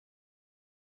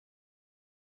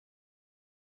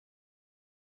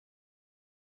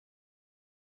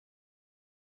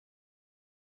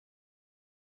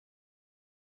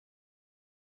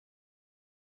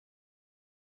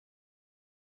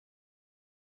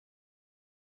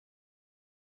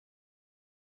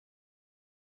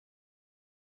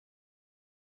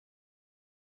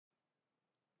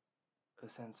A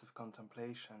sense of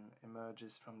contemplation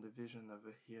emerges from the vision of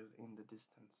a hill in the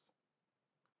distance.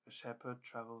 A shepherd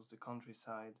travels the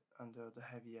countryside under the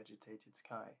heavy agitated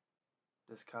sky.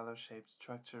 The scalar-shaped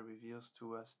structure reveals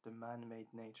to us the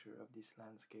man-made nature of this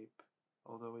landscape,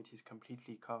 although it is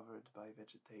completely covered by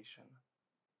vegetation.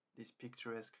 This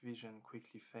picturesque vision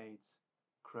quickly fades,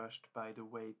 crushed by the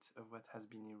weight of what has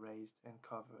been erased and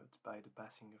covered by the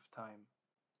passing of time.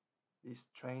 This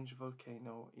strange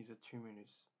volcano is a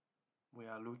tumulus. We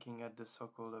are looking at the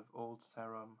so-called of Old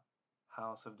Sarum,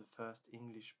 house of the first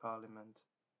English Parliament,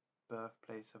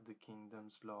 birthplace of the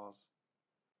kingdom's laws.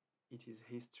 It is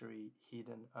history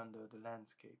hidden under the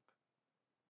landscape.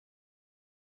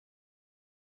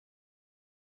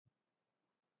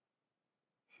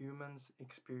 Humans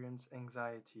experience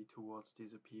anxiety towards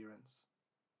disappearance.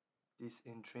 This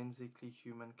intrinsically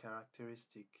human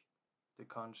characteristic, the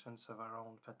conscience of our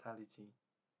own fatality,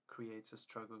 creates a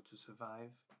struggle to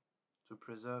survive, to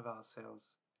preserve ourselves,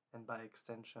 and by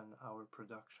extension our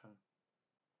production.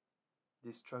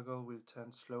 This struggle will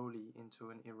turn slowly into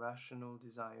an irrational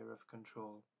desire of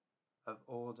control, of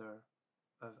order,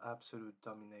 of absolute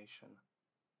domination.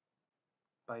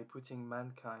 By putting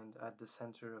mankind at the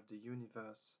center of the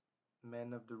universe,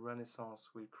 men of the Renaissance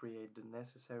will create the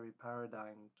necessary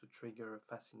paradigm to trigger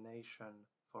a fascination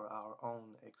for our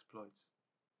own exploits.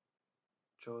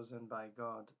 Chosen by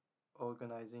God,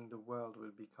 organizing the world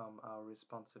will become our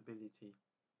responsibility,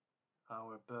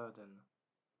 our burden.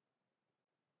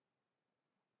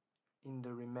 In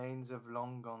the remains of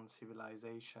long-gone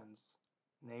civilizations,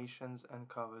 nations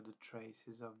uncover the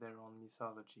traces of their own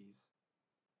mythologies.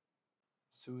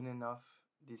 Soon enough,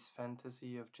 this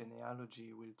fantasy of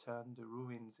genealogy will turn the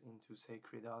ruins into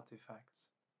sacred artifacts,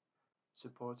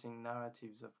 supporting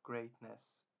narratives of greatness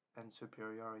and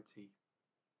superiority.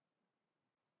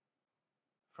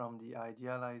 From the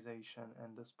idealization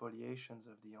and the spoliations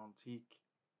of the antique,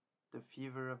 the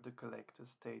fever of the collector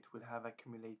state will have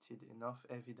accumulated enough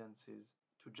evidences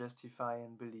to justify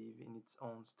and believe in its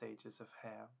own status of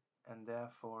heir, and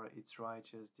therefore its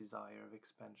righteous desire of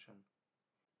expansion.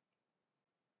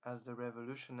 As the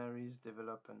revolutionaries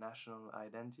develop a national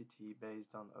identity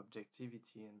based on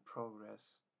objectivity and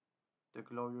progress, the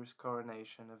glorious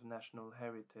coronation of national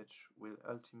heritage will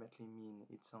ultimately mean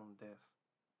its own death.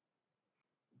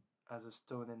 As a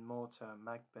stone and mortar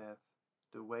Macbeth,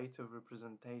 the weight of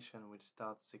representation will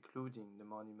start secluding the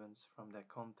monuments from their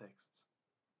contexts,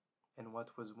 and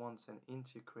what was once an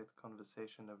intricate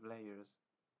conversation of layers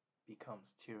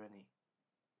becomes tyranny.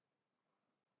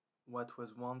 What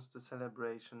was once the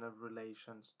celebration of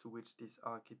relations to which this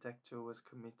architecture was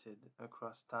committed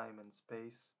across time and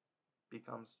space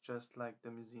becomes, just like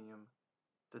the museum,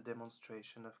 the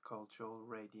demonstration of cultural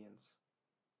radiance.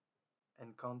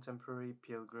 And contemporary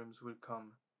pilgrims will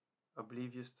come,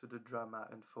 oblivious to the drama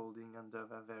unfolding under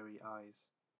their very eyes,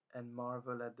 and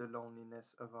marvel at the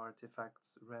loneliness of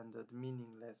artifacts rendered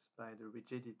meaningless by the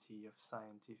rigidity of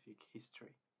scientific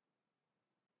history.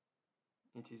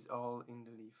 It is all in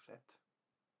the leaflet.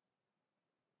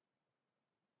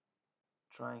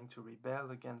 Trying to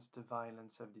rebel against the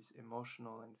violence of this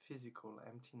emotional and physical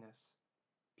emptiness,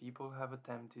 people have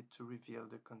attempted to reveal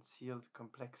the concealed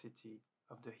complexity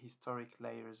of the historic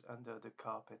layers under the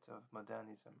carpet of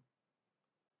modernism,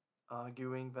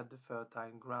 arguing that the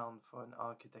fertile ground for an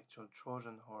architectural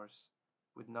Trojan horse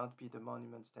would not be the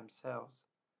monuments themselves,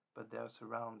 but their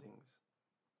surroundings.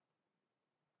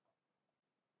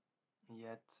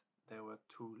 Yet they were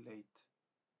too late.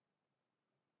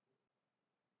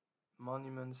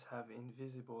 Monuments have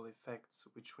invisible effects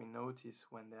which we notice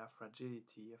when their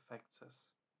fragility affects us.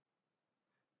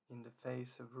 In the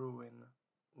face of ruin,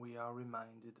 we are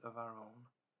reminded of our own.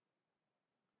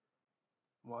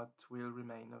 What will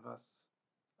remain of us?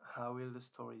 How will the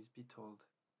stories be told?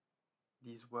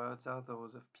 These words are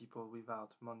those of people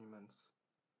without monuments,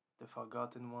 the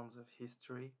forgotten ones of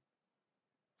history.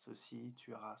 Ceci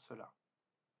tuera cela.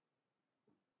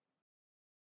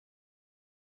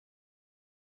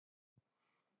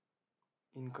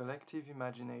 In collective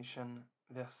imagination,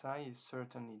 Versailles is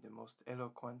certainly the most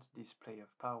eloquent display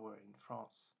of power in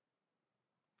France.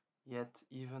 Yet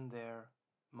even there,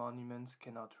 monuments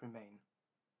cannot remain.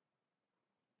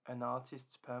 An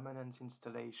artist's permanent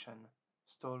installation,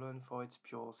 stolen for its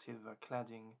pure silver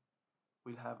cladding,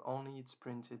 will have only its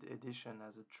printed edition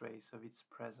as a trace of its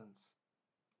presence.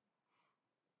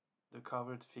 The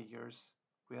covered figures,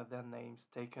 with their names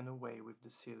taken away with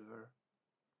the silver,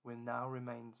 will now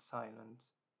remain silent,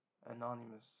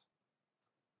 anonymous.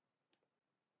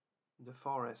 The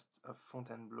forest of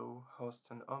Fontainebleau hosts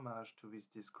an homage to this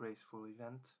disgraceful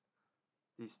event,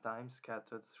 this time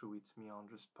scattered through its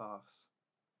meandrous paths.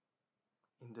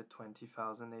 In the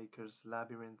 20,000 acres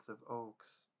labyrinth of oaks,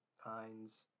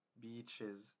 pines,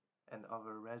 beeches, and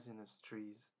other resinous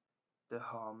trees, the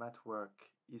harm at work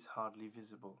is hardly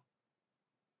visible.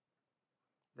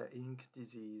 The ink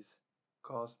disease,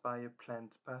 caused by a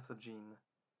plant pathogen,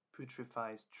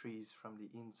 putrefies trees from the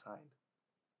inside.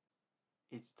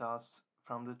 It starts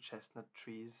from the chestnut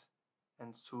trees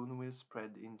and soon will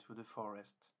spread into the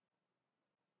forest.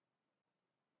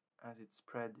 As its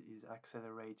spread is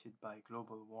accelerated by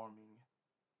global warming,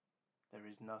 there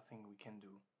is nothing we can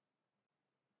do.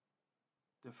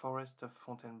 The forest of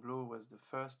Fontainebleau was the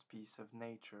first piece of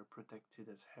nature protected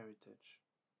as heritage.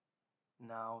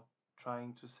 Now,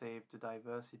 trying to save the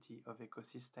diversity of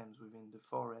ecosystems within the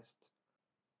forest,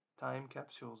 time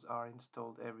capsules are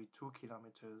installed every 2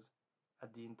 kilometers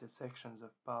at the intersections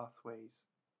of pathways.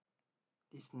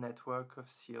 This network of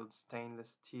sealed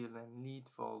stainless steel and lead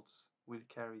vaults will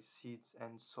carry seeds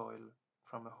and soil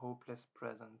from a hopeless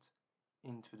present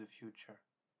into the future.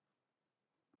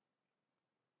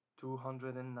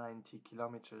 290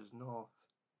 kilometers north,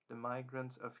 the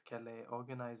migrants of Calais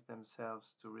organized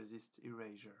themselves to resist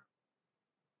erasure.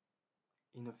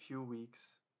 In a few weeks,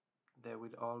 they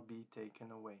will all be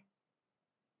taken away.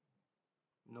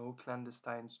 No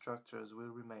clandestine structures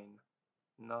will remain,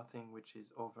 nothing which is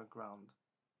overground.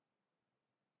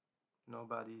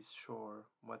 Nobody is sure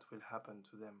what will happen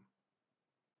to them.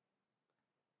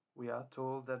 We are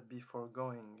told that before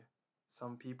going,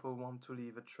 some people want to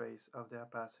leave a trace of their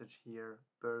passage here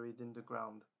buried in the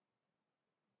ground.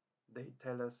 They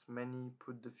tell us many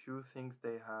put the few things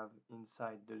they have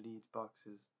inside the lead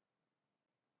boxes.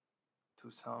 To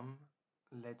some,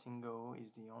 letting go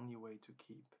is the only way to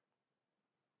keep.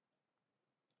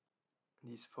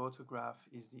 This photograph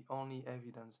is the only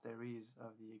evidence there is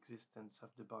of the existence of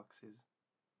the boxes.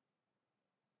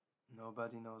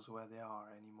 Nobody knows where they are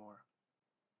anymore.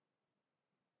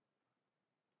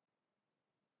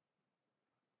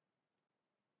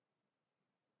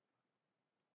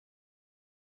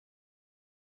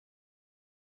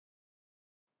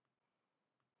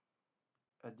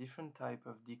 A different type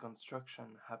of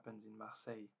deconstruction happens in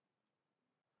Marseille.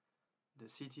 The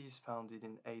city is founded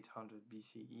in 800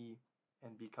 BCE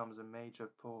and becomes a major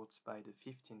port by the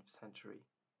 15th century.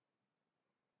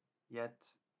 Yet,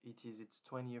 it is its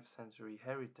 20th century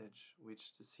heritage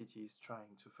which the city is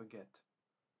trying to forget.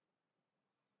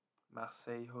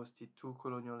 Marseille hosted 2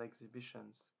 colonial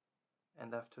exhibitions,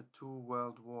 and after 2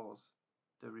 world wars,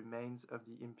 the remains of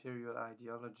the imperial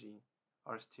ideology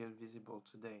are still visible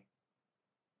today.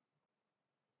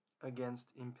 Against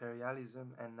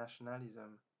imperialism and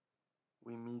nationalism,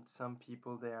 we meet some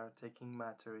people there taking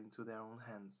matter into their own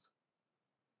hands.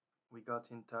 We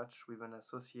got in touch with an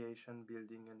association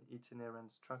building an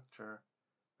itinerant structure,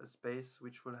 a space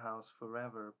which will house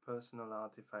forever personal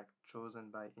artifacts chosen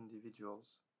by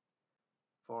individuals,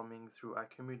 forming through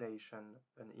accumulation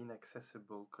an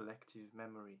inaccessible collective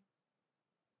memory.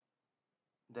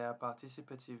 Their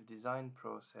participative design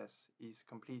process is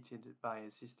completed by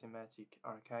a systematic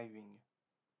archiving,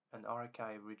 an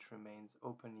archive which remains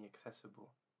openly accessible.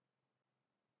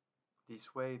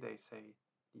 This way, they say,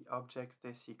 the objects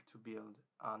they seek to build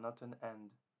are not an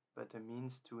end, but a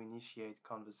means to initiate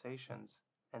conversations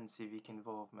and civic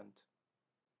involvement.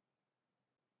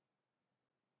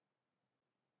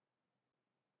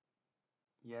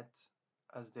 Yet,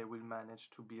 as they will manage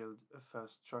to build a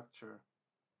first structure,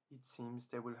 it seems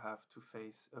they will have to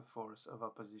face a force of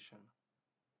opposition.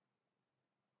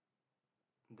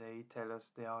 They tell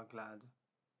us they are glad.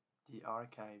 The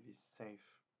archive is safe.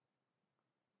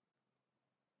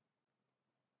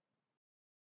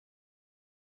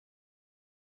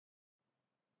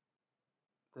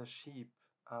 The sheep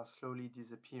are slowly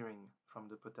disappearing from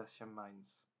the potassium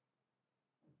mines,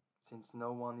 since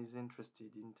no one is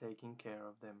interested in taking care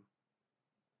of them.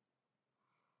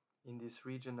 In this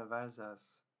region of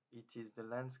Alsace, it is the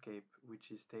landscape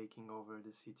which is taking over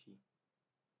the city.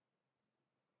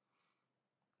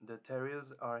 The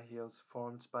terraces are hills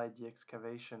formed by the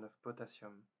excavation of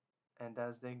potassium, and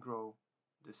as they grow,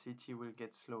 the city will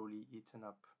get slowly eaten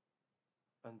up,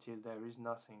 until there is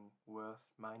nothing worth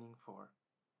mining for.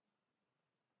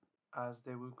 As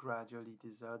they will gradually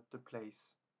desert the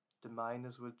place, the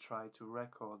miners will try to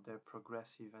record their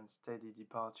progressive and steady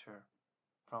departure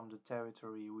from the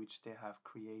territory which they have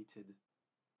created.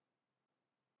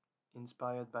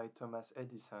 Inspired by Thomas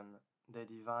Edison, they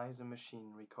devise a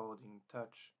machine recording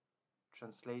touch,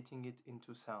 translating it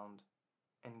into sound,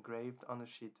 engraved on a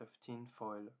sheet of tin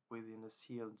foil within a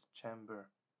sealed chamber.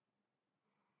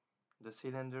 The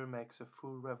cylinder makes a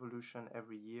full revolution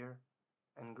every year,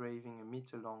 engraving a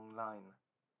meter-long line.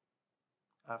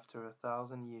 After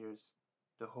 1,000 years,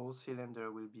 The whole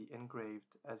cylinder will be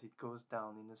engraved as it goes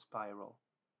down in a spiral,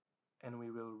 and we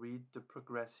will read the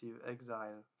progressive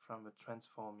exile from a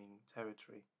transforming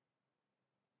territory.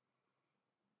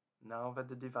 Now that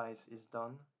the device is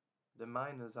done, the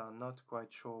miners are not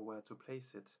quite sure where to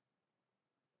place it.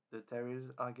 The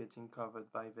terraces are getting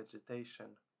covered by vegetation,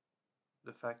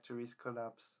 the factories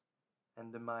collapse,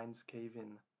 and the mines cave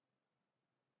in.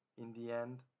 In the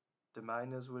end, the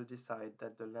miners will decide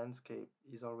that the landscape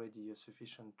is already a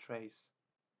sufficient trace,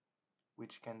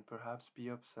 which can perhaps be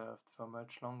observed for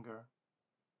much longer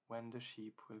when the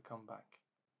sheep will come back.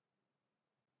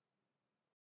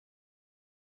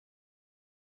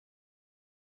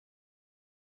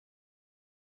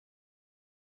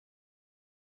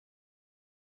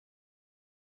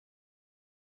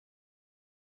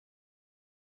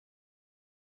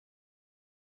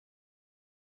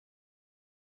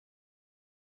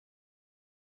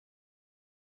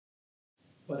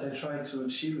 What I try to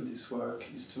achieve with this work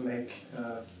is to make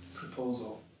a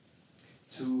proposal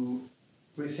to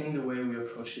rethink the way we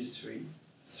approach history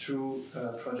through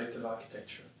a project of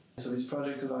architecture. So this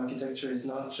project of architecture is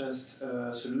not just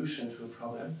a solution to a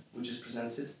problem which is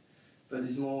presented, but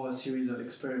is more a series of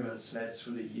experiments led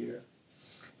through the year.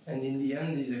 And in the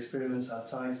end, these experiments are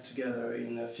tied together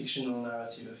in a fictional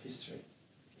narrative of history.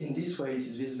 In this way, it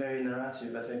is this very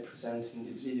narrative that I present in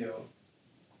this video,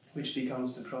 which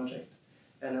becomes the project.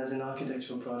 And as an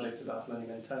architectural project about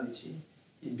monumentality,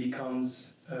 it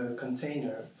becomes a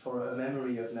container for a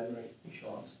memory of memory, if you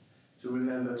want. To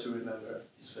remember,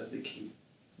 this was the key.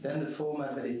 Then the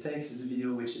format that it takes is a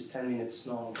video which is 10 minutes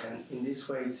long, and in this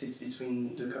way it sits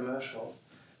between the commercial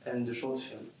and the short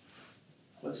film.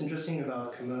 What's interesting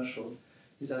about commercial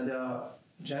is that they are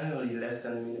generally less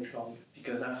than a minute long,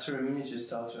 because after a minute you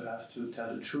start to have to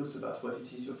tell the truth about what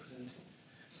it is you're presenting.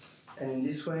 And in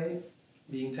this way,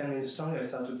 being 10 minutes long, I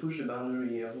start to push the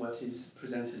boundary of what is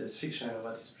presented as fiction and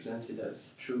what is presented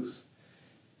as truth.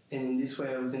 And in this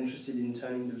way, I was interested in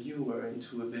turning the viewer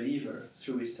into a believer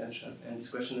through his tension. And this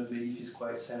question of belief is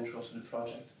quite central to the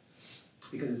project,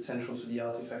 because it's central to the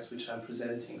artifacts which I'm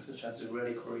presenting, such as the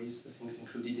reliquaries, the things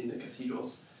included in the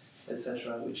cathedrals,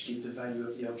 etc., which give the value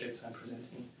of the objects I'm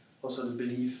presenting. Also the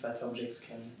belief that objects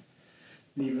can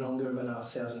live longer than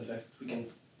ourselves. In fact, we can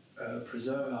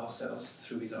preserve ourselves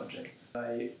through these objects.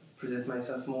 I present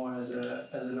myself more as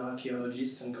an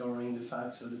archaeologist uncovering the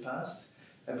facts of the past.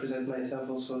 I present myself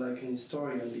also like an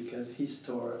historian, because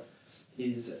histor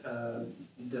is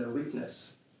the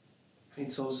witness.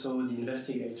 It's also the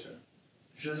investigator.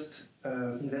 Just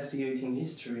investigating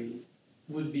history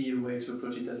would be a way to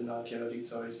approach it as an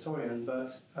archaeologist or historian,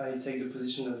 but I take the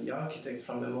position of the architect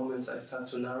from the moment I start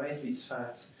to narrate these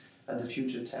facts at the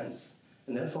future tense.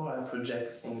 And therefore I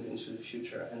project things into the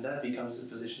future, and that becomes the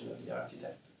position of the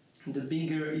architect. The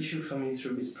bigger issue for me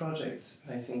through this project,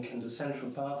 I think, and the central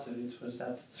part of it, was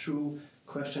that through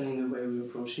questioning the way we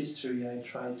approach history, I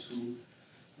tried to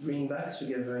bring back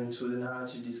together into the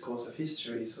narrative discourse of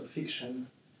history, so fiction,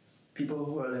 people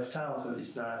who were left out of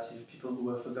this narrative, people who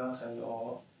were forgotten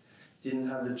or didn't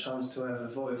have the chance to have a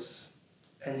voice.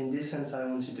 And in this sense, I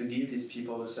wanted to give these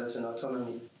people a certain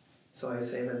autonomy. So I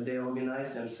say that they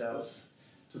organize themselves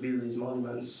to build these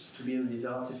monuments, to build these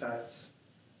artifacts,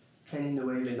 and in a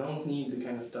way they don't need the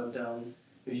kind of top-down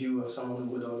view of someone who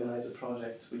would organize a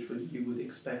project, which you would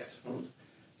expect from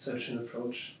such an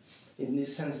approach. In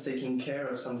this sense, taking care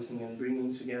of something and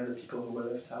bringing together people who were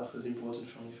left out was important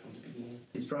for me from the beginning.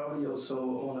 It's probably also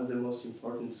one of the most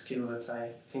important skills that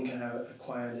I think I have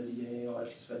acquired at the AA, or at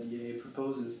least what the AA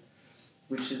proposes,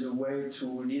 which is a way to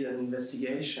lead an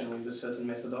investigation with a certain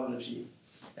methodology,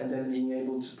 and then being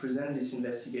able to present this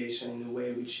investigation in a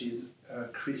way which is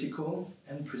critical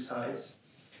and precise,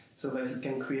 so that it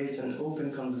can create an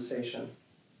open conversation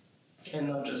and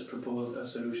not just propose a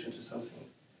solution to something.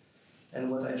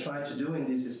 And what I try to do in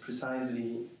this is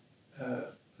precisely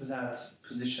that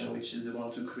position, which is the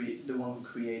one who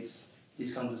creates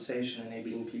this conversation,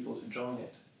 enabling people to join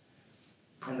it.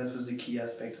 And that was the key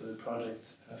aspect of the project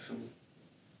for me.